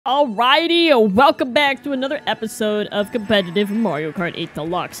Alrighty, welcome back to another episode of competitive Mario Kart 8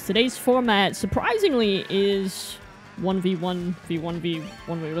 Deluxe. Today's format, surprisingly, is 1v1,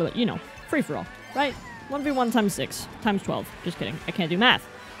 v1v1v, you know, free-for-all, right? 1v1 times 6 times 12. Just kidding, I can't do math.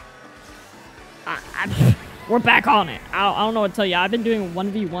 We're back on it. I don't know what to tell you. I've been doing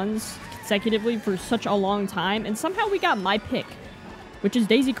 1v1s consecutively for such a long time, and somehow we got my pick, which is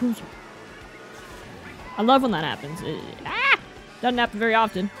Daisy Cruiser. I love when that happens. Doesn't happen very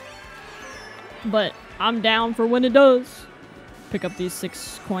often. But I'm down for when it does. Pick up these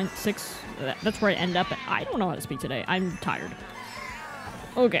 6 coins. That's where I end up. I don't know how to speak today. I'm tired.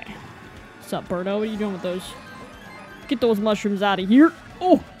 Okay. What's up, Birdo? What are you doing with those? Get those mushrooms out of here.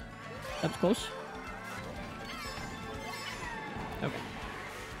 Oh! That's close. Okay.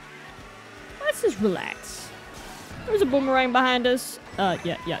 Let's just relax. There's a boomerang behind us.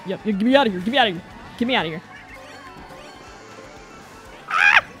 Yeah. Get me out of here. Get me out of here. Get me out of here.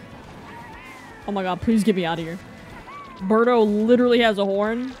 Oh my god, please get me out of here. Birdo literally has a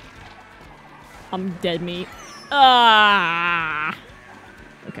horn. I'm dead meat. Ah!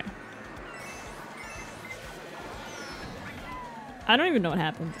 Okay. I don't even know what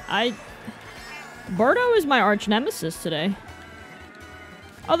happened. Birdo is my arch nemesis today.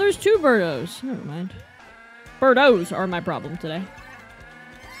 Oh, there's 2 Birdos. Never mind. Birdos are my problem today.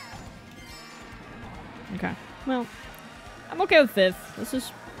 Okay. Well, I'm okay with 5th. Let's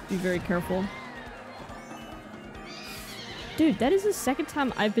just be very careful. Dude, that is the 2nd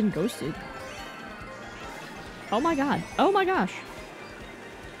time I've been ghosted. Oh my god. Oh my gosh.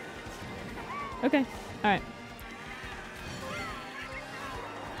 Okay. Alright.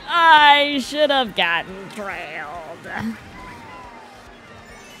 I should have gotten trailed.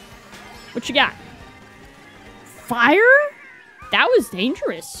 What you got? Fire? That was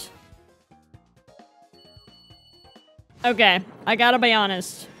dangerous. Okay, I gotta be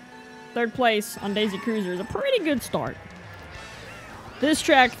honest. 3rd place on Daisy Cruiser is a pretty good start. This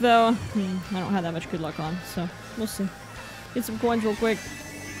track, though, I don't have that much good luck on, so we'll see. Get some coins real quick.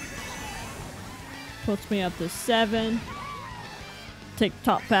 Puts me up to 7. Take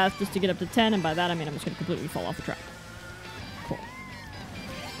top path just to get up to 10, and by that I mean I'm just going to completely fall off the track. Cool.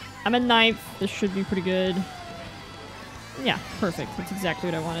 I'm in 9th. This should be pretty good. Yeah, perfect. That's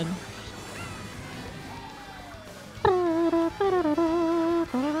exactly what I wanted.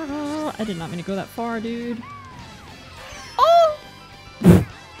 I did not mean to go that far, dude. Oh!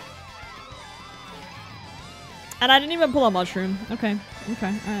 And I didn't even pull a mushroom. Okay.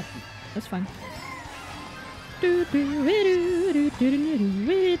 Okay. Alright. That's fine. Nope.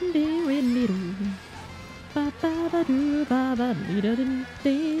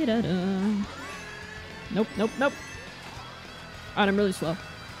 Alright, I'm really slow.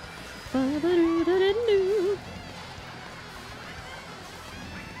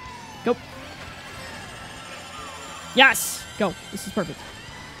 Go. Yes! Go. This is perfect.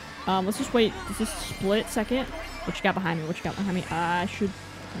 Let's just wait. Let's just split second. What you got behind me? What you got behind me? I should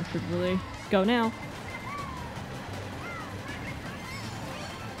really go now.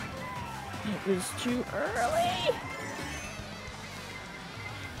 It was too early.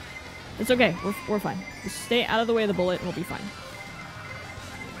 It's okay. We're fine. Just stay out of the way of the bullet and we'll be fine.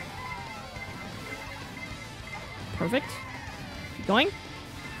 Perfect. Keep going.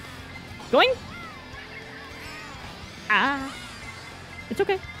 Going? Ah. It's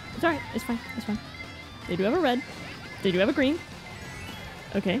okay. It's alright. It's fine. It's fine. They do have a red. They do have a green.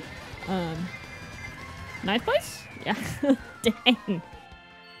 Okay. 9th place? Yeah. Dang.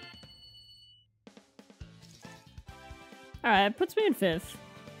 Alright, puts me in 5th.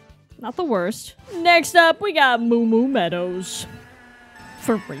 Not the worst. Next up, we got Moo Moo Meadows.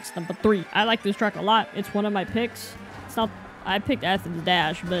 For race number 3. I like this track a lot. It's one of my picks. It's not... I picked Athens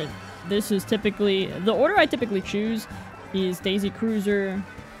Dash, but this is typically... The order I typically choose is Daisy Cruiser,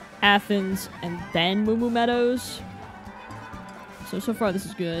 Athens, and then Moo Moo Meadows. So far this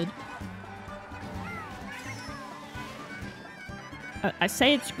is good. I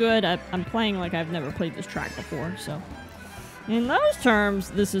say it's good. I'm playing like I've never played this track before, so... In those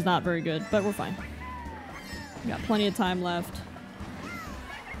terms, this is not very good, but we're fine. We got plenty of time left.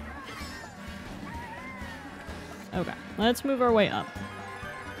 Okay, let's move our way up.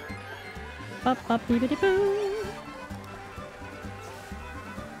 Up, beepity boo.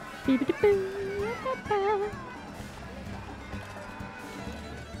 Beepity boo.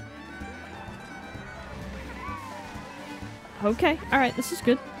 Okay, alright, this is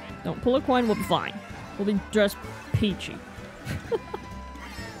good. Don't pull a coin, we'll be fine. We'll be just peachy.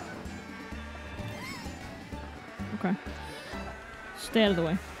 Okay. Stay out of the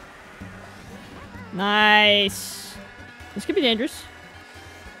way. Nice. This could be dangerous.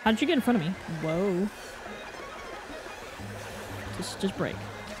 How'd you get in front of me? Whoa. Just break.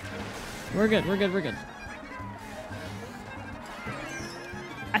 We're good, we're good, we're good.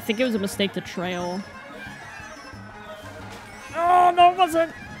 I think it was a mistake to trail. Oh, no, it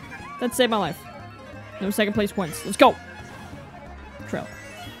wasn't! That saved my life. No second place points. Let's go! Trail.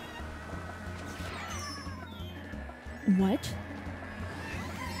 What?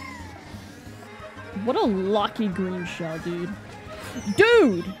 What a lucky green shell, dude.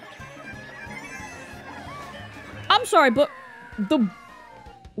 Dude! I'm sorry, but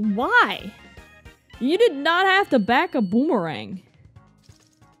why? You did not have to back a boomerang.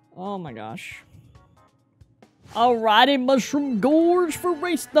 Oh my gosh. Alrighty, Mushroom Gorge for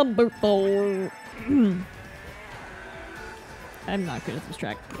race number 4. I'm not good at this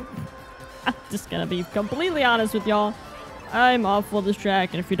track. I'm just gonna be completely honest with y'all. I'm awful at this track,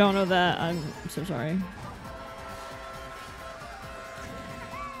 and if you don't know that, I'm so sorry.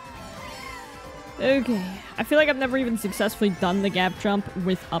 Okay, I feel like I've never even successfully done the gap jump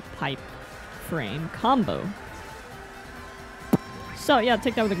with a pipe frame combo. So yeah,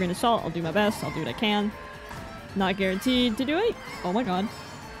 take that with a grain of salt. I'll do my best. I'll do what I can. Not guaranteed to do it. Oh my god.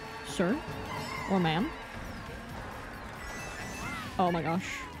 Sir? Or ma'am? Oh my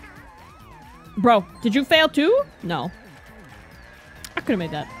gosh. Bro, did you fail too? No. I could've made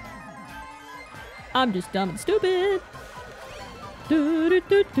that. I'm just dumb and stupid. That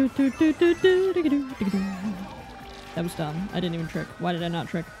was dumb. I didn't even trick. Why did I not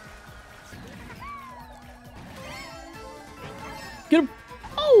trick? Get him!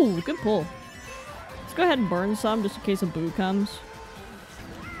 Oh, good pull. Let's go ahead and burn some just in case a boo comes.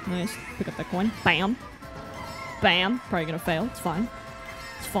 Nice. Pick up that coin. Bam. Bam. Probably gonna fail. It's fine.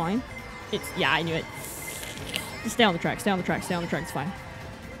 It's fine. It's... Yeah, I knew it. Just stay on the track. Stay on the track. Stay on the track. It's fine.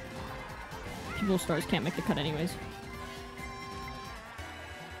 People with stars can't make the cut anyways.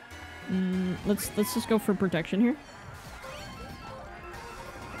 Let's just go for protection here.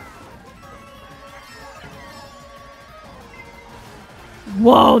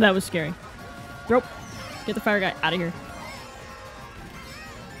 Whoa, that was scary. Rope. Get the fire guy out of here.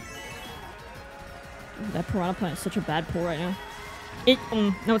 That piranha plant is such a bad pull right now.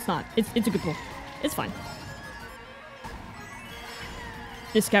 No, it's not. It's a good pull. It's fine.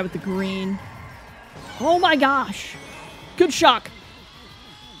 This guy with the green. Oh my gosh. Good shock.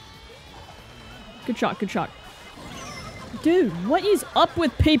 Good shot, good shot. Dude, what is up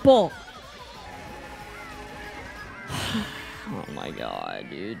with people? Oh my god,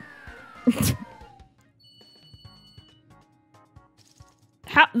 dude.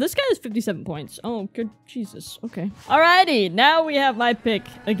 This guy has 57 points. Oh, good Jesus. Okay. Alrighty, now we have my pick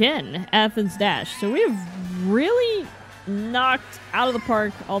again, Athens Dash. So we have really knocked out of the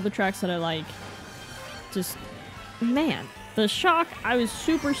park all the tracks that I like. Just, man. The shock I was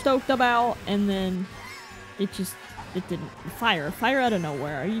super stoked about, and then it didn't. Fire out of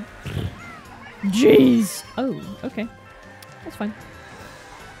nowhere. Are you... Jeez. Oh, okay. That's fine.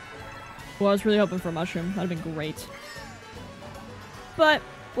 Well, I was really hoping for a mushroom. That'd have been great. But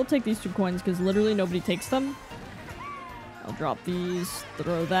we'll take these 2 coins because literally nobody takes them. I'll drop these,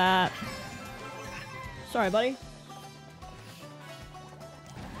 throw that. Sorry, buddy.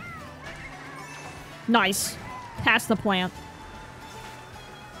 Nice. Past the plant.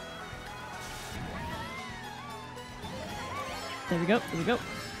 There we go. There we go.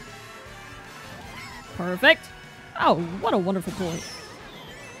 Perfect. Oh, what a wonderful pull. I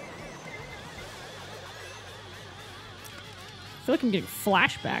feel like I'm getting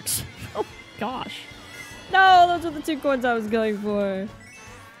flashbacks. Oh, gosh. No, those are the 2 coins I was going for.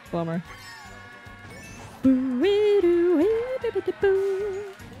 Bummer.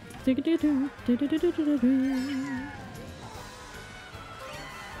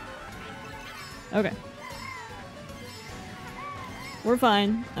 Okay. We're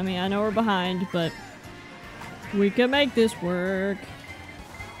fine. I mean, I know we're behind, but we can make this work.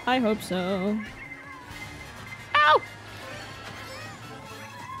 I hope so. Ow!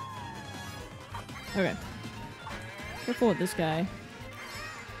 Okay. Careful with this guy.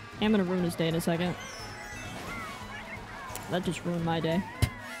 I'm gonna ruin his day in a second. That just ruined my day.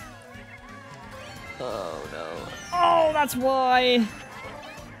 Oh no. Oh, that's why!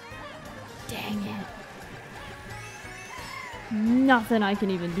 Dang it. Nothing I can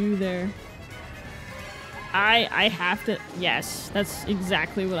even do there. I have to... Yes, that's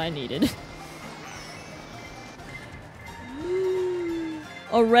exactly what I needed.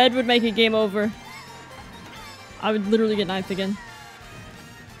 A red would make it game over. I would literally get 9th again.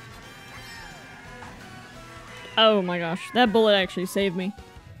 Oh my gosh, that bullet actually saved me.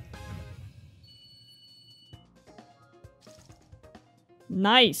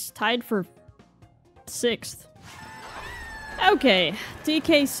 Nice. Tied for 6th. Okay.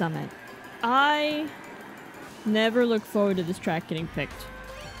 DK Summit. I never look forward to this track getting picked.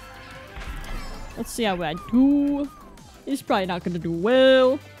 Let's see how I do. He's probably not gonna do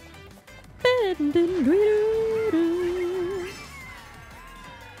well.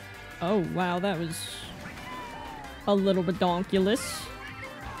 Oh, wow, that was a little bit donkulous.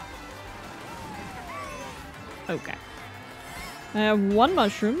 Okay. I have 1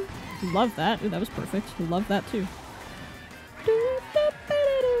 mushroom. Love that. Ooh, that was perfect. Love that too.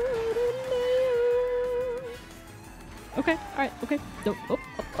 Okay, alright, okay.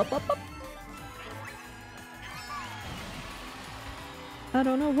 Up. I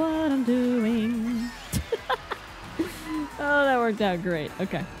don't know what I'm doing. Oh, that worked out great.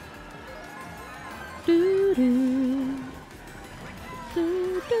 Okay.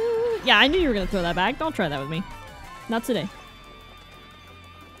 Yeah, I knew you were gonna throw that back. Don't try that with me. Not today.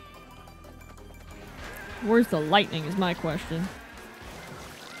 Where's the lightning is my question.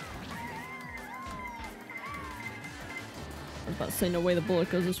 I was about to say no way the bullet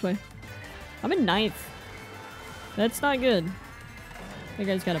goes this way. I'm in 9th. That's not good. That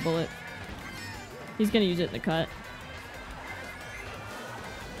guy's got a bullet. He's gonna use it in the cut.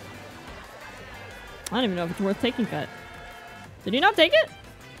 I don't even know if it's worth taking cut. Did he not take it?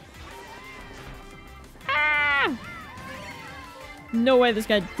 Ah! No way this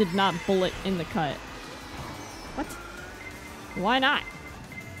guy did not bullet in the cut. What? Why not?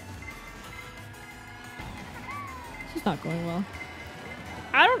 This is not going well.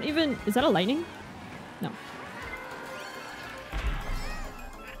 I don't even... Is that a lightning? No.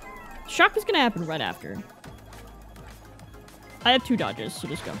 Shock is gonna happen right after. I have 2 dodges, so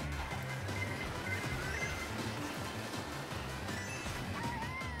just go.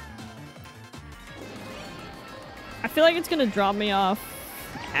 I feel like it's gonna drop me off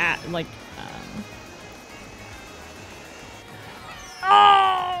at, like,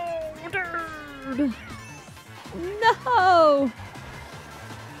 Oh, dude! No!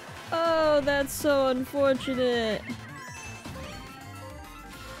 Oh, that's so unfortunate.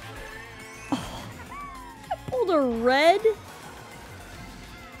 Oh, I pulled a red?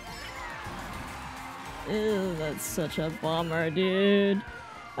 Ew, that's such a bummer, dude.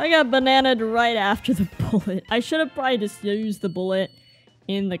 I got bananaed right after the bullet. I should have probably just used the bullet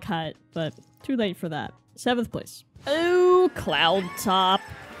in the cut, but too late for that. 7th place. Oh, cloud top.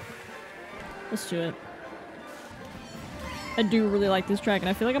 Let's do it. I do really like this track, and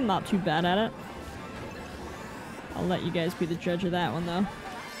I feel like I'm not too bad at it. I'll let you guys be the judge of that one, though.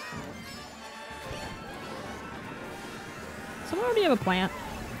 Someone already have a plant.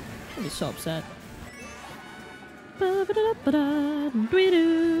 I'd be so upset.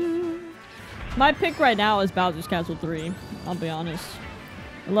 My pick right now is Bowser's Castle 3. I'll be honest.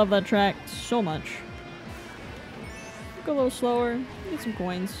 I love that track so much. Go a little slower. Get some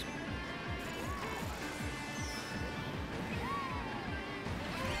coins.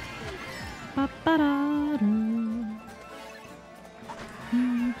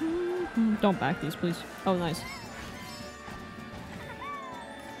 Don't back these, please. Oh, nice.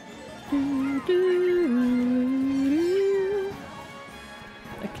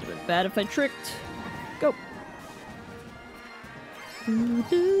 That could have been bad if I tricked. Go.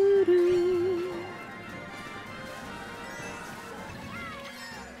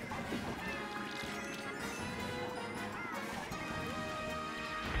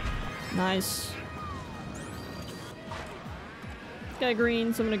 Nice. Got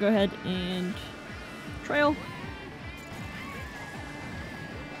green, so I'm gonna go ahead and trail.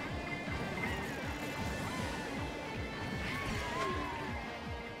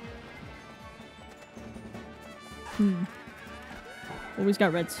 Always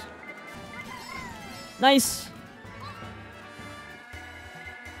got reds. Nice.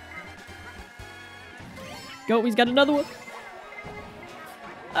 Go, he's got another one.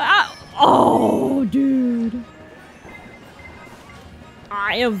 Oh, dude.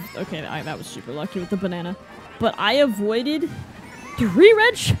 Okay, that was super lucky with the banana. But I avoided 3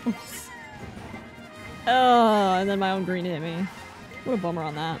 red shells. Oh, and then my own green hit me. What a bummer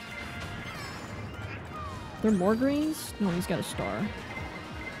on that. There are more greens? No, he's got a star.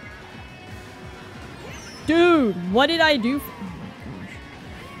 Dude, what did I do? Oh my gosh.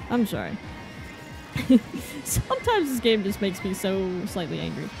 I'm sorry. Sometimes this game just makes me so slightly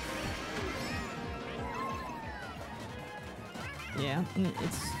angry. Yeah,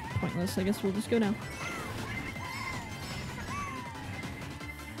 it's pointless. I guess we'll just go now.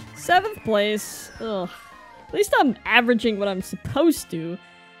 7th place. Ugh. At least I'm averaging what I'm supposed to.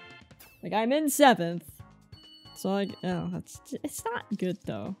 Like, I'm in 7th. So like, oh, it's not good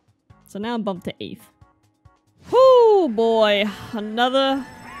though. So now I'm bumped to 8th. Oh boy, another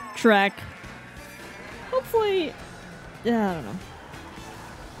track. Hopefully, yeah, I don't know.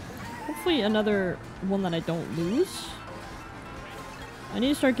 Hopefully another one that I don't lose. I need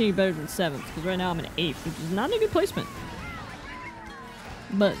to start getting better than 7th, because right now I'm in 8th, which is not a good placement.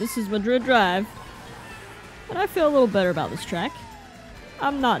 But this is Madrid Drive, and I feel a little better about this track.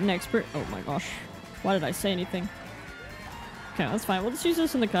 I'm not an expert. Oh my gosh. Why did I say anything? Okay, that's fine. We'll just use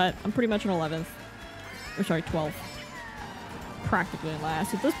this in the cut. I'm pretty much in 11th. Or sorry, 12th. Practically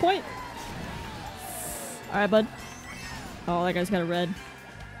last at this point. Alright, bud. Oh, that guy's got a red.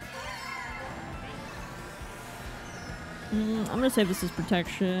 I'm gonna save this as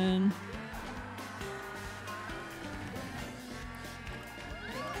protection.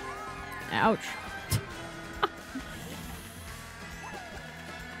 Ouch.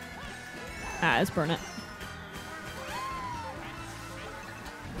 Let's burn it.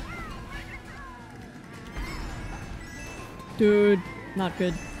 Dude, not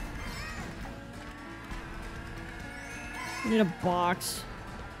good. I need a box.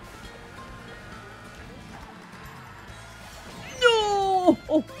 No!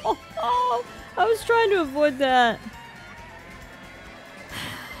 Oh, I was trying to avoid that.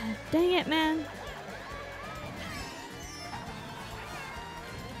 Dang it, man.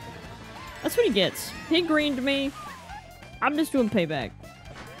 That's what he gets. He greened me. I'm just doing payback.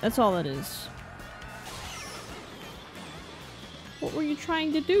 That's all that is. What were you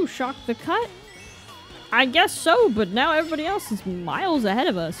trying to do? Shock the cut? I guess so, but now everybody else is miles ahead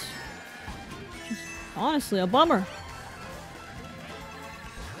of us. Just honestly, a bummer.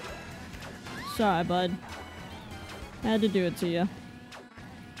 Sorry, bud. Had to do it to you.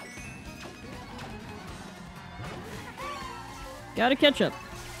 Gotta catch up.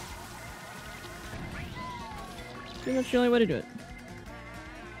 Pretty much the only way to do it.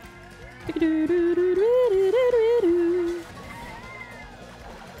 I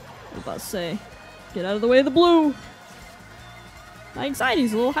was about to say, get out of the way of the blue. My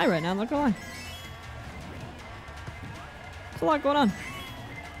anxiety's a little high right now, I'm not gonna lie. There's a lot going on.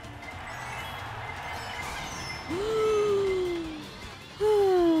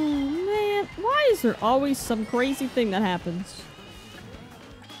 Oh man, why is there always some crazy thing that happens?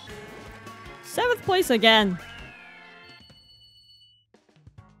 7th place again.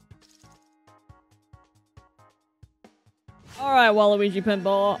 Alright, Waluigi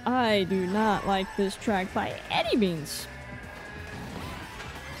Pinball. I do not like this track by any means.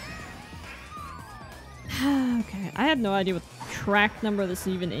 Okay, I have no idea what track number this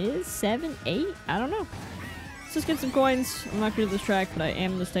even is. 7, 8? I don't know. Let's just get some coins. I'm not good at this track, but I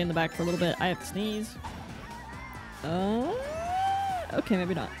am gonna stay in the back for a little bit. I have to sneeze. Okay,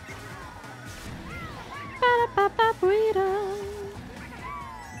 maybe not.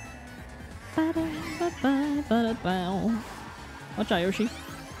 Watch out, Yoshi.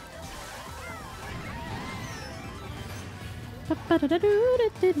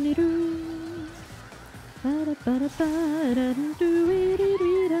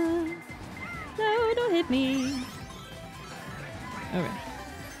 No, don't hit me. Okay.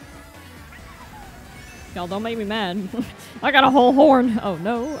 Y'all don't make me mad. I got a whole horn. Oh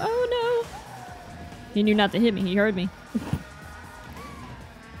no, oh no. He knew not to hit me, he heard me.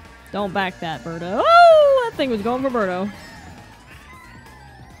 Don't back that, Birdo. Oh, that thing was going for Birdo.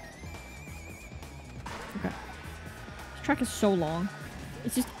 Okay. This track is so long.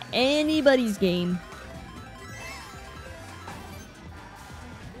 It's just anybody's game.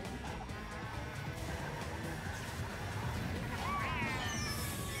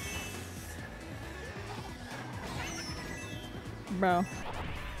 Bro.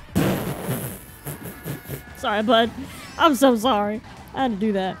 Sorry, bud. I'm so sorry. I had to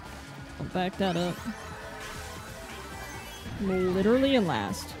do that. I'll back that up. Literally in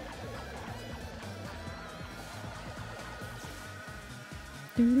last.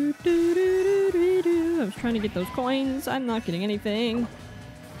 I was trying to get those coins. I'm not getting anything.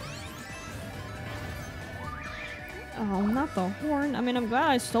 Oh, not the horn. I mean, I'm glad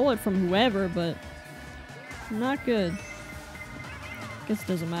I stole it from whoever, but not good. Guess it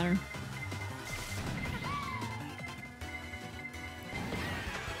doesn't matter.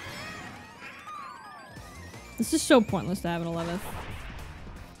 This is so pointless to have an 11th.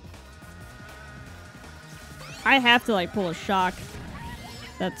 I have to like pull a shock.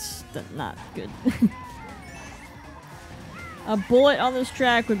 That's not good. A bullet on this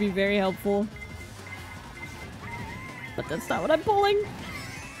track would be very helpful. But that's not what I'm pulling.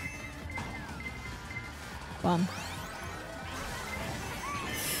 Bum.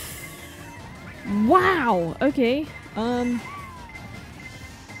 Wow! Okay. Sometimes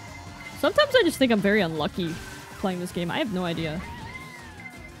I just think I'm very unlucky playing this game. I have no idea.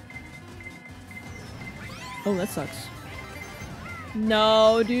 Oh, that sucks.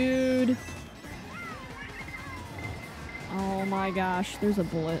 No, dude. Oh my gosh, there's a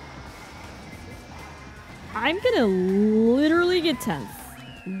bullet. I'm gonna literally get 10th.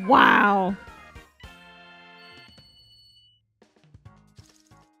 Wow.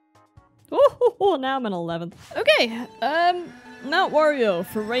 Oh, now I'm in 11th. Okay, Mount Wario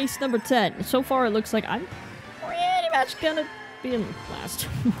for race number 10. So far, it looks like I'm pretty much gonna be in last.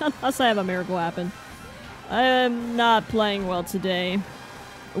 Unless I have a miracle happen. I'm not playing well today.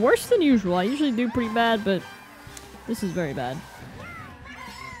 Worse than usual. I usually do pretty bad, but this is very bad.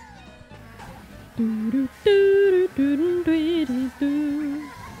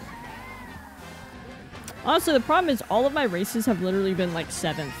 Honestly, the problem is all of my races have literally been like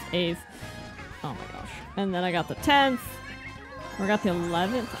 7th, 8th. Oh my gosh. And then I got the 10th. Or I got the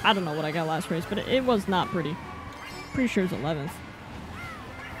 11th. I don't know what I got last race, but it was not pretty. Pretty sure it's 11th.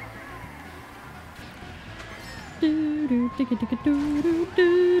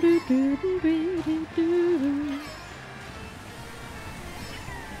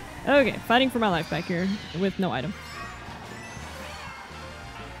 Okay, fighting for my life back here with no item.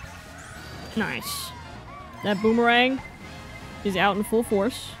 Nice. That boomerang is out in full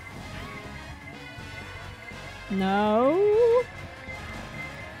force. No.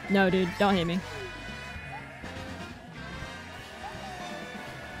 No, dude, don't hit me.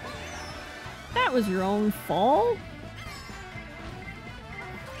 That was your own fault?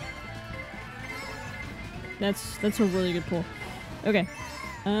 That's a really good pull. Okay.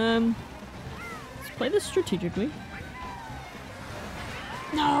 Let's play this strategically.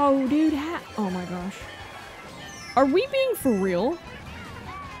 No, dude, oh my gosh. Are we being for real?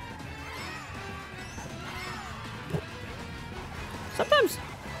 Sometimes...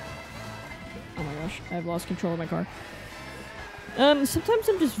 Oh my gosh, I've lost control of my car. Sometimes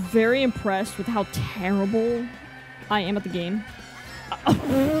I'm just very impressed with how terrible I am at the game.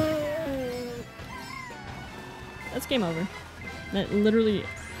 That's game over. That literally,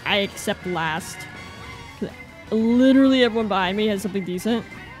 I accept last. Literally everyone behind me has something decent.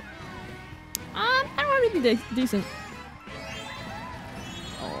 I don't have anything decent.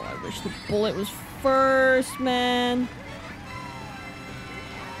 Oh, I wish the bullet was first, man.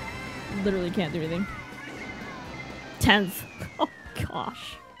 Literally can't do anything. 10th. Oh,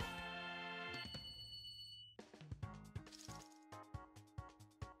 gosh.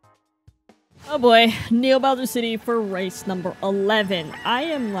 Oh boy, Neo Bowser City for race number 11. I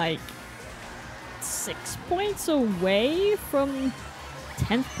am like 6 points away from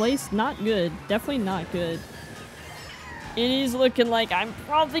 10th place. Not good. Definitely not good. It is looking like I'm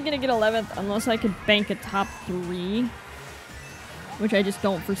probably gonna get 11th unless I could bank a top 3. Which I just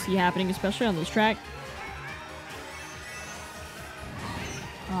don't foresee happening, especially on this track.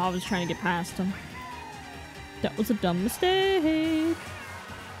 Oh, I was trying to get past him. That was a dumb mistake.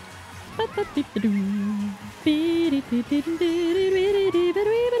 Alright, let's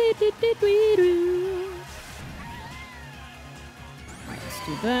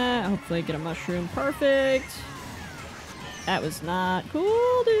do that. Hopefully I get a mushroom. Perfect. That was not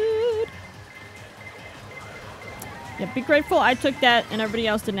cool, dude. Yeah, be grateful I took that and everybody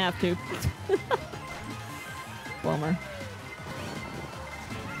else didn't have to. Bummer.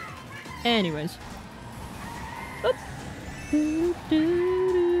 Anyways. Oop.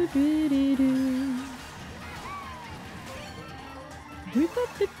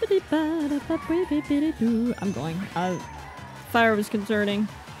 I'm going. Fire was concerning.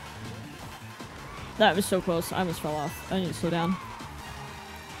 That was so close. I almost fell off. I need to slow down.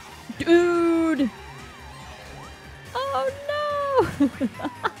 Dude! Oh no!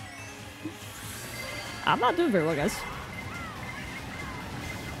 I'm not doing very well, guys.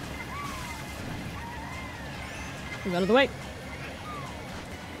 Move out of the way.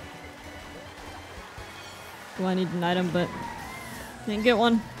 Well, I need an item, but can't get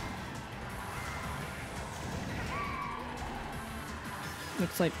one.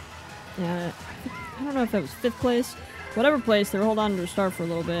 Looks like, yeah, I don't know if that was 5th place. Whatever place, they're holding on to a star for a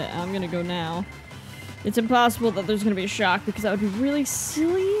little bit. I'm gonna go now. It's impossible that there's gonna be a shock because that would be really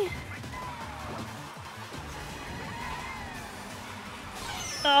silly.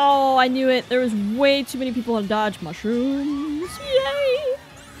 Oh, I knew it. There was way too many people on dodge mushrooms. Yay!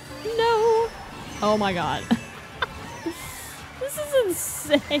 No. Oh my god. This is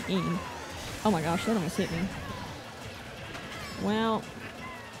insane. Oh my gosh, that almost hit me. Well,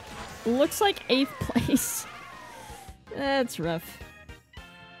 looks like 8th place. That's rough.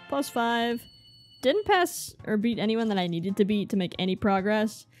 +5. Didn't pass or beat anyone that I needed to beat to make any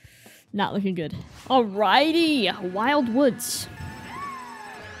progress. Not looking good. Alrighty, Wild Woods.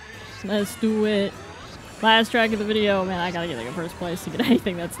 Let's do it. Last track of the video. Man, I gotta get like a first place to get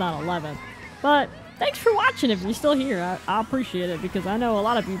anything that's not 11th. But thanks for watching. If you're still here, I appreciate it, because I know a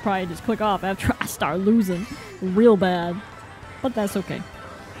lot of you probably just click off after I start losing real bad. But that's okay.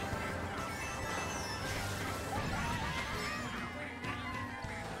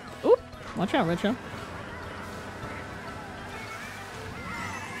 Oop! Watch out, Richo.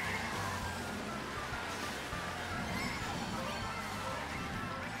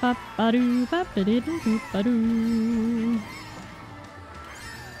 Ba-ba-doo, ba-ba-doo, ba-doo.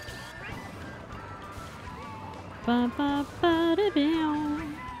 Ba-ba-ba-da-bow.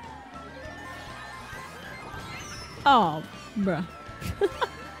 Oh, bruh.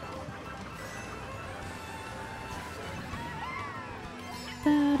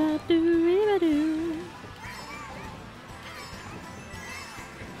 Da-da-doo-doo.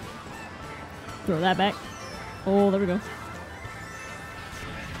 Throw that back. Oh, there we go.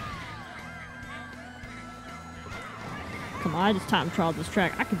 Come on, I just time trialed this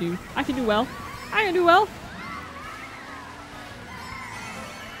track. I can do well. I can do well.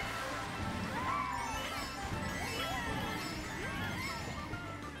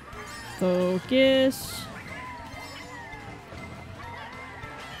 Focus.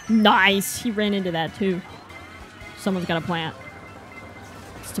 Nice. He ran into that too. Someone's got a plant.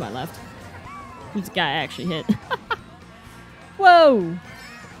 It's to my left. Who's the guy I actually hit? Whoa.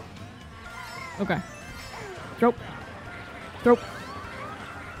 Okay. Throw. Throw.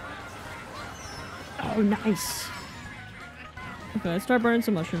 Oh, nice. Okay, let's start burning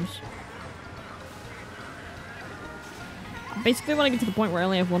some mushrooms. I basically want to get to the point where I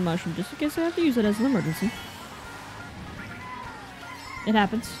only have one mushroom, just in case I have to use it as an emergency. It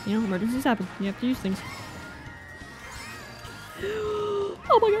happens. You know, emergencies happen. You have to use things.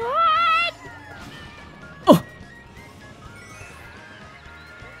 Oh my god! Oh!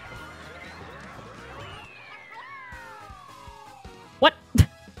 What?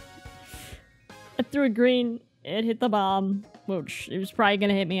 I threw a green. It hit the bomb. Which it was probably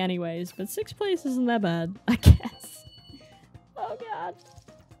gonna hit me anyways, but 6th place isn't that bad, I guess. Oh god.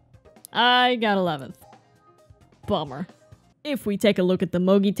 I got 11th. Bummer. If we take a look at the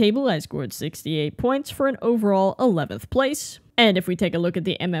Mogi table, I scored 68 points for an overall 11th place. And if we take a look at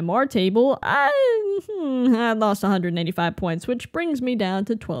the MMR table, I lost 185 points, which brings me down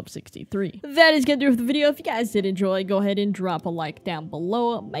to 1263. That is gonna do it for the video. If you guys did enjoy, go ahead and drop a like down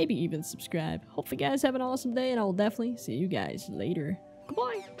below, maybe even subscribe. Hope you guys have an awesome day, and I will definitely see you guys later.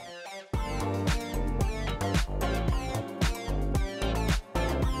 Goodbye.